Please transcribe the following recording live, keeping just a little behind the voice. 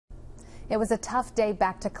It was a tough day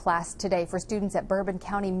back to class today for students at Bourbon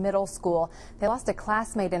County Middle School. They lost a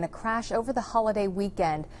classmate in a crash over the holiday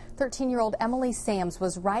weekend. 13-year-old Emily Sams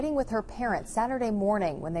was riding with her parents Saturday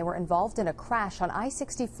morning when they were involved in a crash on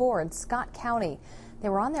I-64 in Scott County. They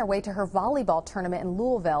were on their way to her volleyball tournament in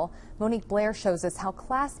Louisville. Monique Blair shows us how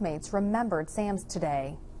classmates remembered Sams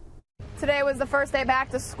today. Today was the first day back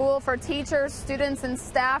to school for teachers, students, and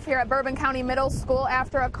staff here at Bourbon County Middle School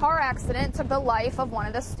after a car accident took the life of one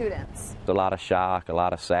of the students. A lot of shock, a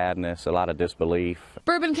lot of sadness, a lot of disbelief.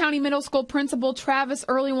 Bourbon County Middle School Principal Travis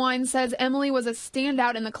Earlywine says Emily was a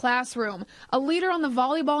standout in the classroom, a leader on the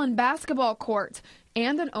volleyball and basketball court,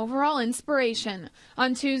 and an overall inspiration.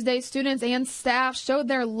 On Tuesday, students and staff showed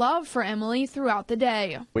their love for Emily throughout the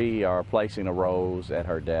day. We are placing a rose at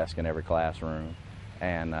her desk in every classroom.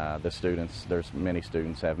 And there's many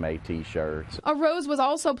students have made T-shirts. A rose was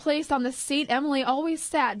also placed on the seat Emily always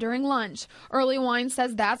sat during lunch. Earlywine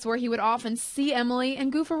says that's where he would often see Emily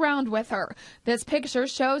and goof around with her. This picture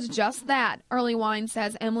shows just that. Earlywine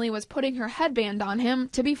says Emily was putting her headband on him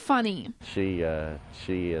to be funny. She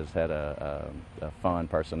has had a fun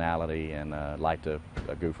personality and liked to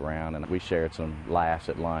goof around. And we shared some laughs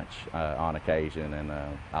at lunch on occasion, and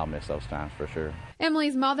I'll miss those times for sure.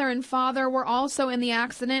 Emily's mother and father were also in the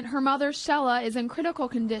accident. Her mother, Shella, is in critical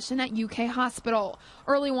condition at UK Hospital.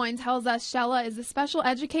 Earlywine tells us Shella is the special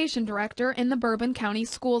education director in the Bourbon County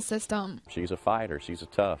school system. She's a fighter. She's a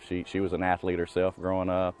tough. She was an athlete herself growing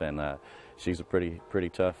up, and she's a pretty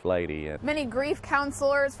tough lady. Many grief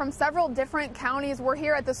counselors from several different counties were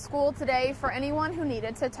here at the school today for anyone who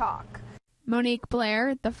needed to talk. Monique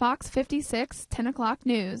Blair, the Fox 56 10 o'clock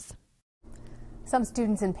news. Some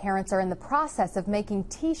students and parents are in the process of making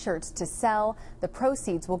T-shirts to sell. The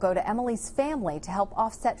proceeds will go to Emily's family to help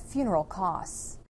offset funeral costs.